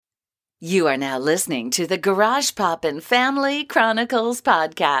You are now listening to the Garage Poppin' Family Chronicles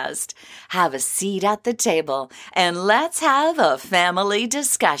podcast. Have a seat at the table and let's have a family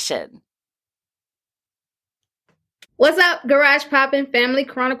discussion. What's up, Garage Poppin' Family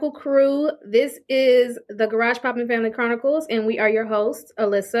Chronicle crew? This is the Garage Poppin' Family Chronicles, and we are your hosts,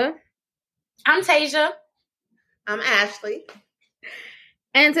 Alyssa. I'm Tasia. I'm Ashley.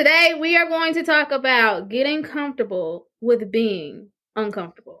 And today we are going to talk about getting comfortable with being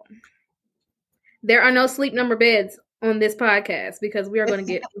uncomfortable. There are no sleep number beds on this podcast because we are going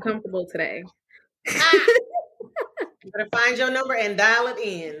to get uncomfortable today. You better find your number and dial it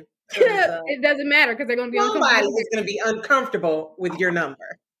in. It doesn't matter because they're going to be uncomfortable. Somebody is going to be uncomfortable with your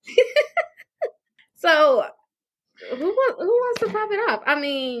number. So, who wants to pop it up? I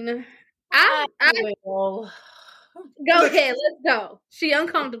mean, I will. Go ahead. Let's go. She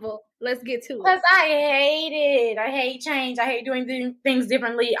uncomfortable. Let's get to it. Because I hate it. I hate change. I hate doing things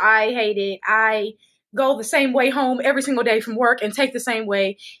differently. I hate it. I go the same way home every single day from work and take the same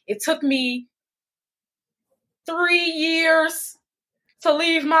way. It took me 3 years to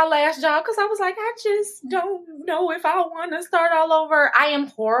leave my last job because I was like, I just don't know if I want to start all over. I am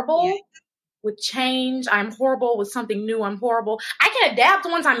horrible with change. I'm horrible with something new. I'm horrible. I can adapt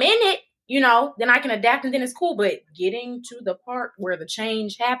once I'm in it. You know, then I can adapt and then it's cool. But getting to the part where the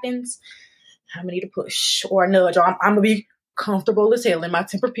change happens, I'm going to need a push or a nudge. Or I'm going to be comfortable as hell in my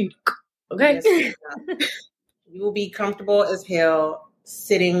Tempur-Pedic. Okay? Yes, you will be comfortable as hell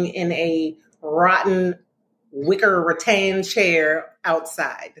sitting in a rotten wicker rattan chair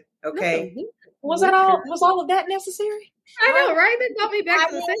outside. Okay? Was all of that necessary? I know, right? That got me back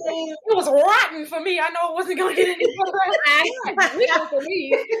to the same. It was rotten for me. I know it wasn't going to get any better. For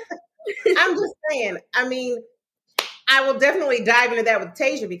me. I'm just saying, I mean, I will definitely dive into that with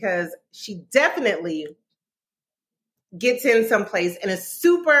Tasia because she definitely gets in someplace and is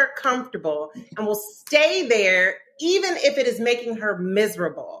super comfortable and will stay there even if it is making her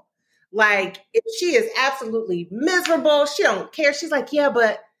miserable. Like, if she is absolutely miserable, she don't care. She's like, yeah,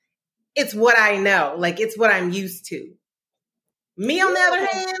 but it's what I know. Like, it's what I'm used to. Me, on the other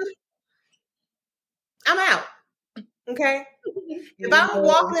hand, I'm out. Okay? If I'm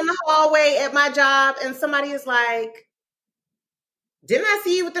walking in the hallway at my job and somebody is like, didn't I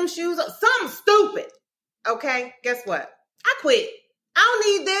see you with them shoes on? Something stupid. Okay, guess what? I quit. I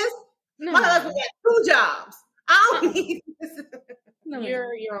don't need this. No. My husband got 2 jobs. I don't need this. No.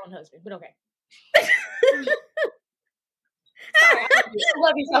 You're your own husband, but okay. Sorry, I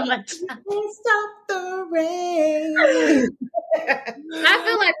love you so much. Stop the rain. I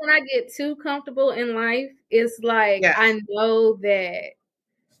feel like when I get too comfortable in life, it's like I know that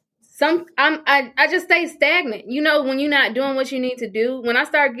I just stay stagnant. You know, when you're not doing what you need to do. When I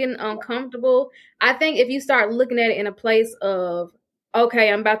start getting uncomfortable, I think if you start looking at it in a place of, okay,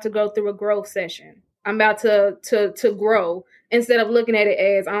 I'm about to go through a growth session. I'm about to grow. Instead of looking at it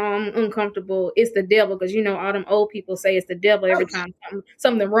as I'm uncomfortable, it's the devil. Because, you know, all them old people say it's the devil every time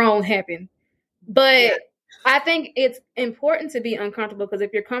something wrong happens. But I think it's important to be uncomfortable because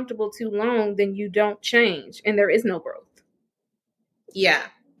if you're comfortable too long, then you don't change and there is no growth. Yeah.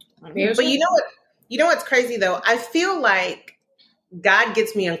 But you know what's crazy though? I feel like God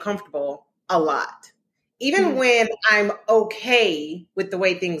gets me uncomfortable a lot. Even when I'm okay with the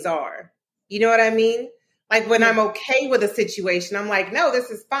way things are. You know what I mean? Like when I'm okay with a situation, I'm like, no, this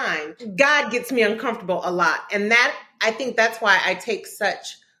is fine. God gets me uncomfortable a lot. And I think that's why I take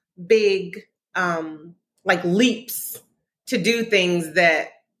such big, like leaps to do things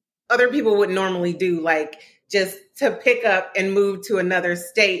that other people would normally do. Like just to pick up and move to another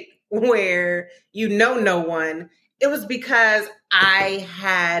state where you know no one. It was because I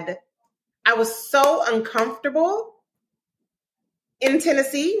was so uncomfortable in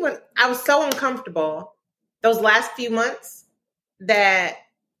Tennessee. When I was so uncomfortable those last few months that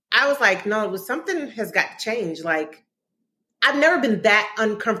I was like, no, something has got to change. Like, I've never been that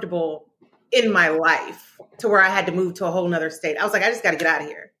uncomfortable in my life to where I had to move to a whole nother state. I was like, I just got to get out of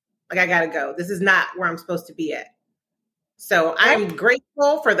here. Like, I got to go. This is not where I'm supposed to be at. So I'm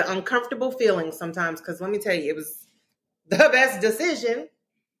grateful for the uncomfortable feelings sometimes because let me tell you, it was the best decision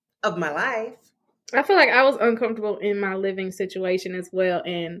of my life. I feel like I was uncomfortable in my living situation as well.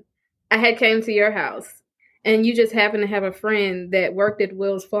 And I had came to your house. And you just happen to have a friend that worked at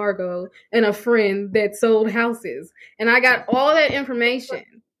Wells Fargo and a friend that sold houses. And I got all that information.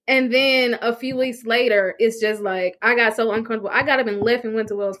 And then a few weeks later, it's just like, I got so uncomfortable. I got up and left and went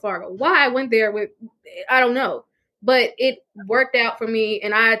to Wells Fargo. Why I went there I don't know. But it worked out for me.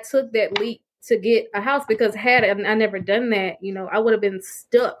 And I took that leap to get a house because had I never done that, you know, I would have been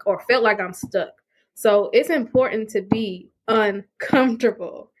stuck or felt like I'm stuck. So it's important to be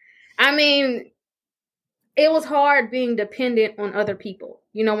uncomfortable. I mean, it was hard being dependent on other people.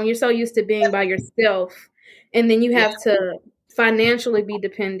 You know, when you're so used to being by yourself, and then you have to financially be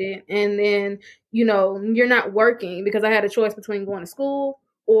dependent, and then, you know, you're not working, because I had a choice between going to school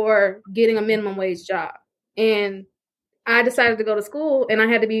or getting a minimum wage job. And I decided to go to school, and I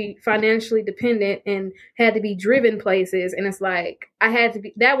had to be financially dependent and had to be driven places. And it's like, I had to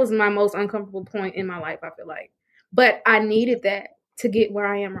be, that was my most uncomfortable point in my life, I feel like. But I needed that to get where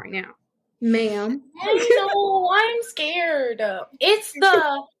I am right now. Ma'am. No, I'm scared. It's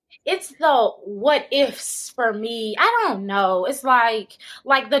the what ifs for me. I don't know. It's like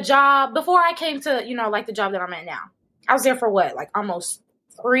the job before I came to, you know, like the job that I'm at now. I was there for what, like almost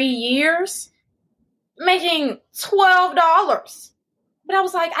 3 years, making $12. But I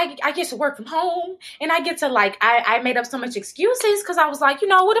was like, I get to work from home, and I get to, like, I made up so much excuses because I was like, you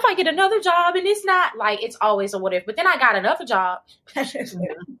know, what if I get another job and it's not, like, it's always a what if. But then I got another job.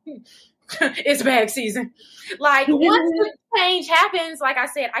 It's bag season. Like, once the change happens, like I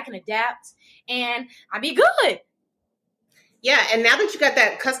said, I can adapt and I'll be good. Yeah, and now that you got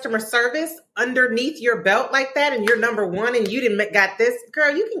that customer service underneath your belt like that, and you're number one, and you didn't got this,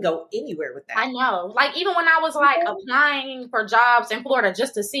 girl, you can go anywhere with that. I know. Like, even when I was, like, applying for jobs in Florida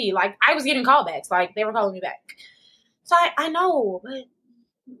just to see, like, I was getting callbacks. Like, they were calling me back. So I know, but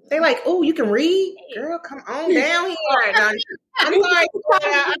they like, oh, you can read? Girl, come on down here. I'm sorry.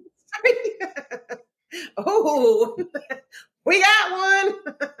 Oh, we got one.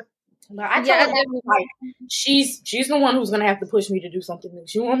 But I told her, like, she's the one who's gonna have to push me to do something new.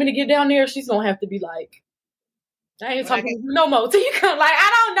 She want me to get down there, she's gonna have to be like, I ain't talking to you no more till you come. Like,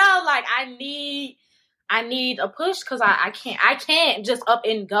 I don't know. Like, I need a push because I can't just up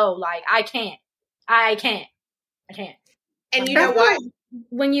and go. Like, I can't. And you know what?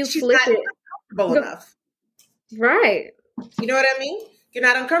 When you she's flip not it, uncomfortable enough. Right. You know what I mean? You're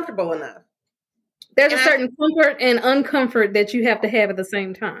not uncomfortable enough. There's a certain comfort and uncomfort that you have to have at the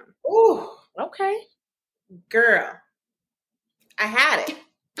same time. Ooh, okay, girl, I had it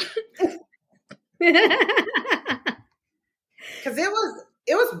because it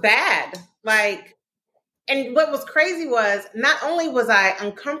was bad. Like, and what was crazy was not only was I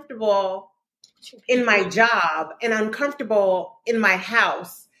uncomfortable in my job and uncomfortable in my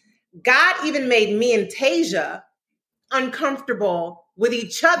house, God even made me and Tasia uncomfortable with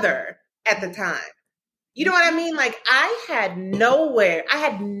each other at the time. You know what I mean? Like, I had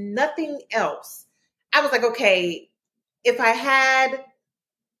nothing else. I was like, okay, if I had,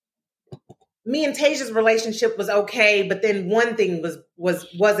 me and Tasia's relationship was okay, but then one thing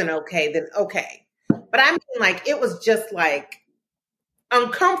wasn't okay, then okay. But I mean, like, it was just like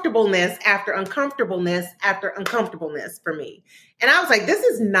uncomfortableness after uncomfortableness after uncomfortableness for me. And I was like, this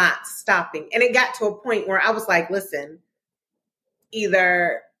is not stopping. And it got to a point where I was like, listen,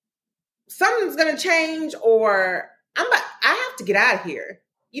 either something's going to change or I have to get out of here.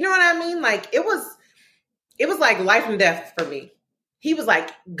 You know what I mean? Like, it was like life and death for me. He was like,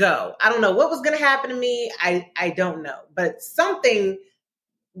 go. I don't know what was going to happen to me. I don't know, but something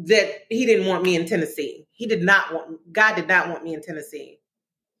that he didn't want me in Tennessee. God did not want me in Tennessee.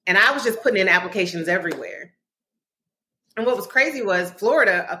 And I was just putting in applications everywhere. And what was crazy was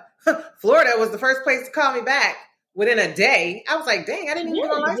Florida was the first place to call me back. Within a day, I was like, dang, I didn't even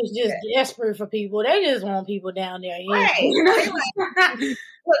get my license. It's just desperate for people. They just want people down there. Right. Look,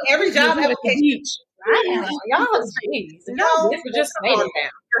 every job application. I know. Y'all please. No, just calm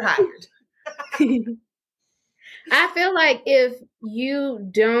down. You're hired. I feel like if you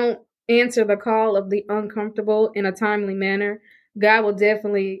don't answer the call of the uncomfortable in a timely manner, God will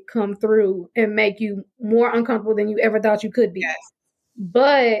definitely come through and make you more uncomfortable than you ever thought you could be. Yes.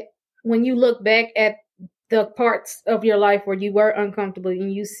 But when you look back at the parts of your life where you were uncomfortable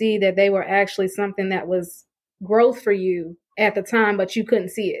and you see that they were actually something that was growth for you at the time, but you couldn't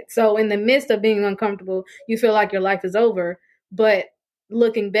see it. So in the midst of being uncomfortable, you feel like your life is over. But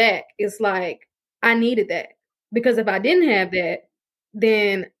looking back, it's like, I needed that. Because if I didn't have that,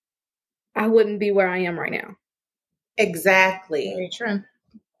 then I wouldn't be where I am right now. Exactly. Very true.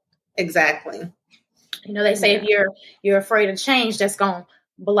 Exactly. You know, they say if you're afraid of change, that's going to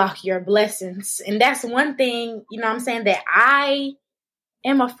block your blessings. And that's one thing, you know what I'm saying, that I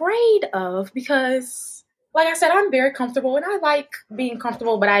am afraid of because, like I said, I'm very comfortable and I like being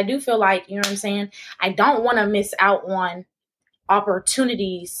comfortable, but I do feel like, you know what I'm saying, I don't want to miss out on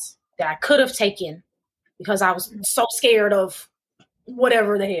opportunities that I could have taken because I was so scared of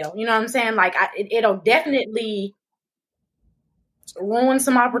whatever the hell, you know what I'm saying? Like, it'll definitely ruin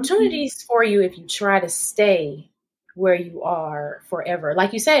some opportunities for you if you try to stay where you are forever.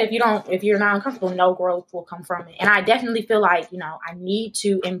 Like you said, if you're not uncomfortable, no growth will come from it. And I definitely feel like, I need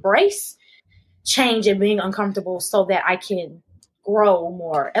to embrace change and being uncomfortable so that I can grow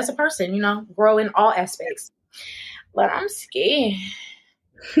more as a person, grow in all aspects. But I'm scared.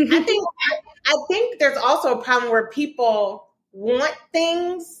 I think there's also a problem where people want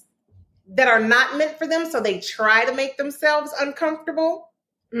things that are not meant for them, so they try to make themselves uncomfortable.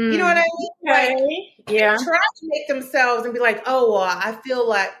 You know what I mean? Like, yeah. Try to make themselves and be like, oh, well, I feel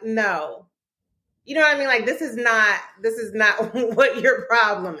like, no. You know what I mean? Like, this is not what your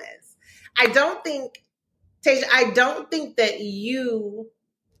problem is. I don't think that you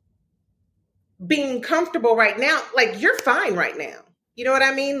being comfortable right now, like, you're fine right now. You know what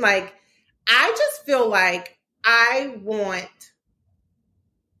I mean? Like, I just feel like I want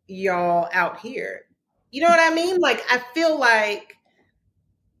y'all out here. You know what I mean? Like, I feel like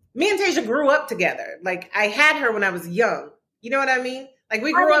me and Tasia grew up together. Like, I had her when I was young. You know what I mean? Like,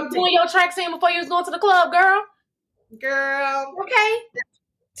 we grew up together. Doing your track scene before you was going to the club, girl. Okay.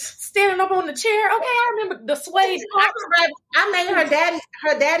 Standing up on the chair. Okay, I remember the suede. I made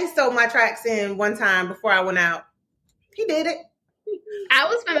her daddy stole my tracks in one time before I went out. He did it. I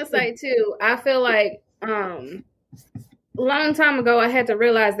was gonna say too, I feel like long time ago I had to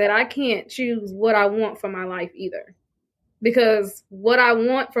realize that I can't choose what I want for my life either. Because what I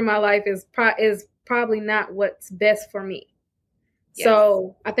want for my life is probably not what's best for me. Yes.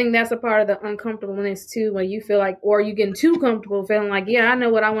 So I think that's a part of the uncomfortableness too, when you feel like, or you getting too comfortable feeling like, yeah, I know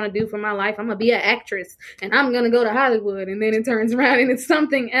what I want to do for my life. I'm going to be an actress and I'm going to go to Hollywood. And then it turns around and it's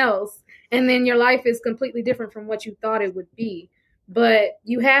something else. And then your life is completely different from what you thought it would be. But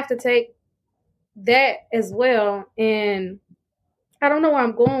you have to take that as well. And I don't know where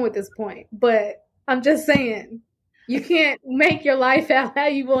I'm going with this point, but I'm just saying you can't make your life out how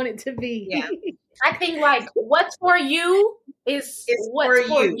you want it to be. Yeah. I think like what's for you is what's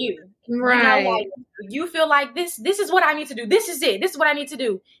for you. Right. Like, you feel like this is what I need to do. This is it. This is what I need to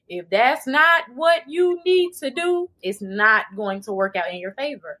do. If that's not what you need to do, it's not going to work out in your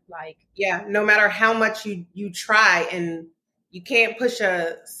favor. Like, yeah, no matter how much you try, and you can't push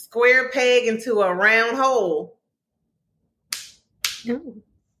a square peg into a round hole. No.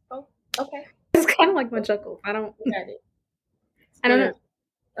 Oh, okay. It's kind of like my chuckle. I don't know.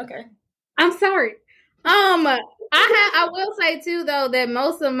 Okay. I'm sorry. I will say too though that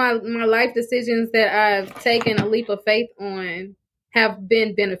most of my life decisions that I've taken a leap of faith on have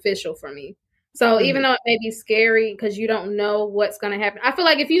been beneficial for me. So even though it may be scary because you don't know what's going to happen, I feel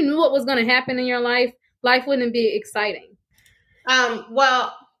like if you knew what was going to happen in your life wouldn't be exciting.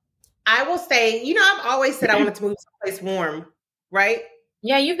 Well, I will say, I've always said I wanted to move someplace warm, right?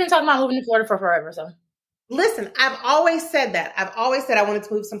 Yeah, you've been talking about moving to Florida for forever, so. Listen, I've always said that. I've always said I wanted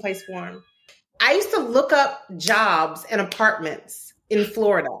to move someplace warm. I used to look up jobs and apartments in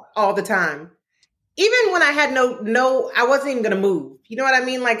Florida all the time. Even when I had I wasn't even going to move. You know what I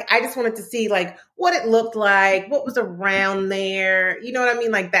mean? Like, I just wanted to see like what it looked like, what was around there. You know what I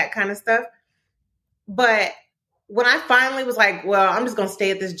mean? Like that kind of stuff. But when I finally was like, well, I'm just going to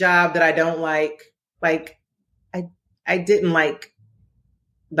stay at this job that I don't like I didn't like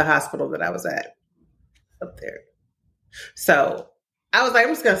the hospital that I was at up there. So I was like,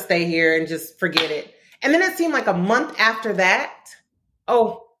 I'm just going to stay here and just forget it. And then it seemed like a month after that,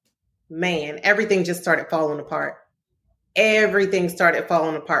 oh man, everything just started falling apart. Everything started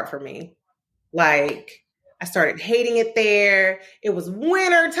falling apart for me. Like, I started hating it there. It was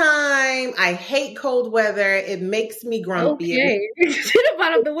winter time. I hate cold weather. It makes me grumpy. Okay. You should have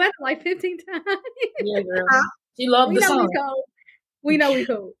brought up the weather like 15 times. Yeah, girl. She loved the sun. We know we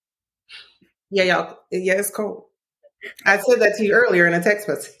cold. Yeah, y'all. Yeah, it's cold. I said that to you earlier in a text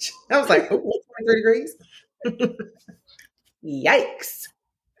message. I was like, 23 degrees? Yikes.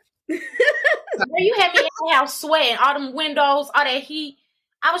 You had me in the house sweating, all them windows, all that heat.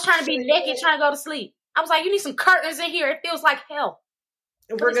 I was trying to be naked, trying to go to sleep. I was like, you need some curtains in here. It feels like hell.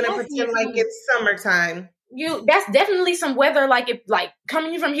 We're going to pretend like it's summertime. That's definitely some weather, like if like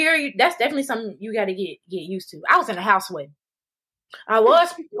coming from here, that's definitely something you got to get used to. I was in the house sweating. I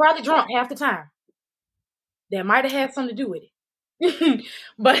was probably drunk half the time. That might have had something to do with it.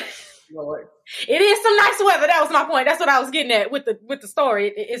 But Lord. It is some nice weather. That was my point. That's what I was getting at with the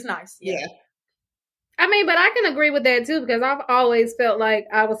story. It's nice. Yeah. I mean, but I can agree with that too, because I've always felt like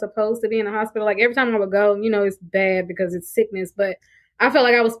I was supposed to be in the hospital. Like every time I would go, it's bad because it's sickness, but I felt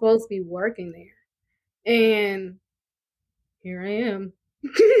like I was supposed to be working there. And here I am.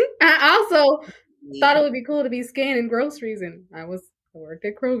 I also thought it would be cool to be scanning groceries, and I worked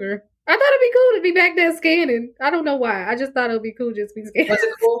at Kroger. I thought it'd be cool to be back there scanning. I don't know why. I just thought it would be cool just to be scanning. Was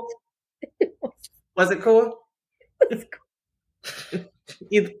it cool? Was it cool?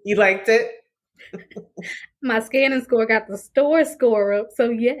 You liked it? My scanning score got the store score up, so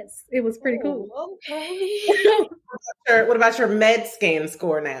yes, it was pretty cool. Okay. What about your med scan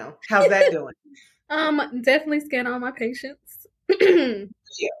score now? How's that doing? Definitely scan all my patients.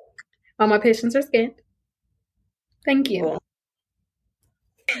 All my patients are scanned. Thank you. Cool.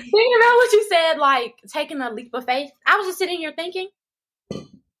 Thinking about what you said, like taking a leap of faith, I was just sitting here thinking,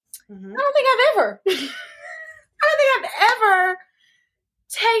 Mm-hmm. I don't think I've ever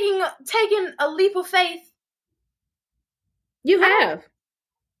taken a leap of faith. You have.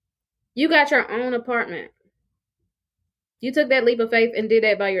 You got your own apartment. You took that leap of faith and did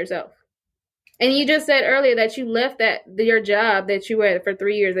that by yourself. And you just said earlier that you left your job that you were at for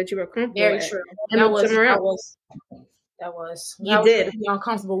 3 years that you were comfortable Very at. true. And That was You did. really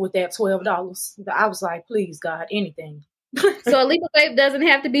uncomfortable with that $12. I was like, please, God, anything. So a leap of faith doesn't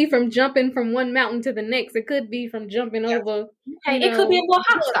have to be from jumping from one mountain to the next. It could be from jumping over. Hey, it could be a little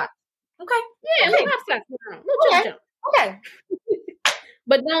hopscotch. Okay. Yeah, Okay. little hopscotch. Little jump. Okay.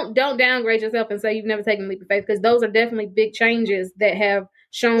 But don't downgrade yourself and say you've never taken a leap of faith, because those are definitely big changes that have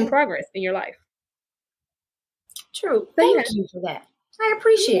shown progress in your life. True. Thank you for that. I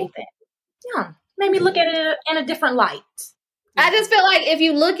appreciate that. Yeah. Made me look at it in a different light. I just feel like if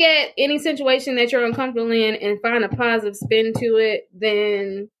you look at any situation that you're uncomfortable in and find a positive spin to it,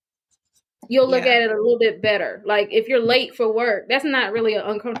 then you'll look at it a little bit better. Like if you're late for work, that's not really an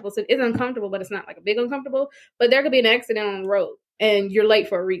uncomfortable. It's uncomfortable, but it's not like a big uncomfortable. But there could be an accident on the road and you're late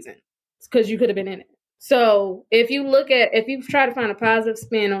for a reason. It's because you could have been in it. So if you try to find a positive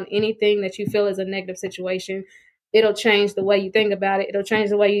spin on anything that you feel is a negative situation, it'll change the way you think about it. It'll change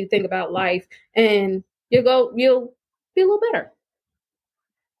the way you think about life, and you'll be a little better.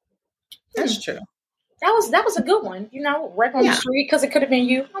 That's true. That was a good one. Wreck on the street because it could have been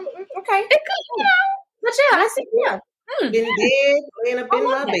you. Okay. It could, But yeah, I see. Yeah. Been dead, laying up in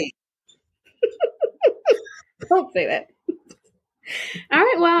my bed. Don't say that. All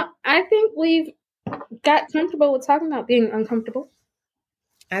right. Well, I think we've got comfortable with talking about being uncomfortable.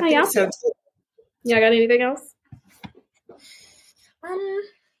 I think so too. Y'all got anything else?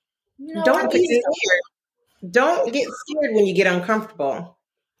 No, Don't get scared. Don't get scared when you get uncomfortable.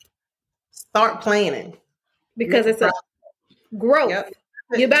 Start planning. Because it's a growth. Yep.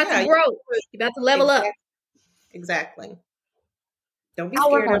 You're about to grow. You're about to level up. Exactly. Don't be I'll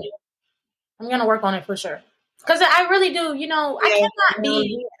scared. work on it. I'm going to work on it for sure. Because I really do. I cannot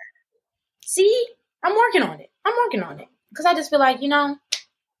be. See, I'm working on it. Because I just feel like,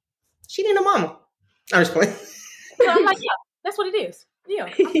 She need a mama. I'm just playing. I'm like, yeah, that's what it is. Yeah.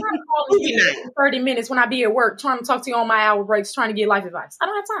 I'm not calling you for 30 minutes when I be at work trying to talk to you on my hour breaks, trying to get life advice. I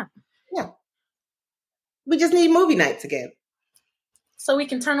don't have time. Yeah. We just need movie nights again. So we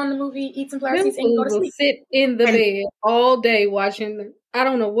can turn on the movie, eat some flowers, and go to sleep. Sit in the bed all day watching, I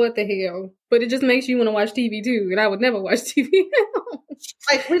don't know what the hell, but it just makes you want to watch TV too. And I would never watch TV.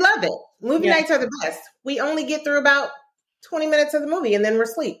 Like, we love it. Movie nights are the best. We only get through about 20 minutes of the movie and then we're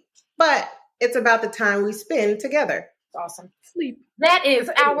asleep. But it's about the time we spend together. It's awesome. Sleep. That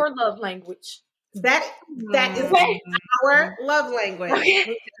is our love language. That is our love language.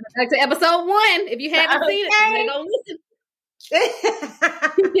 Okay. Back to episode 1. If you haven't seen it, go listen.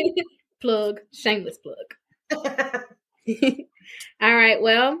 Plug. Shameless plug. All right.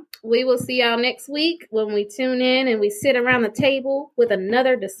 Well, we will see y'all next week when we tune in and we sit around the table with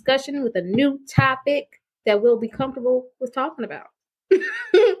another discussion with a new topic that we'll be comfortable with talking about.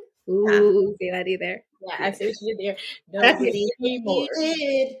 Ooh, see what I did there? Yeah, I see what you did there. Don't get anymore.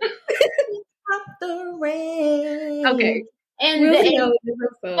 The rain. Okay. And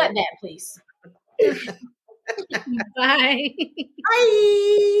cut that, please. Bye.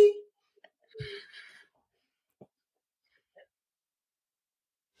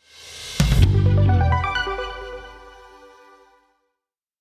 Bye.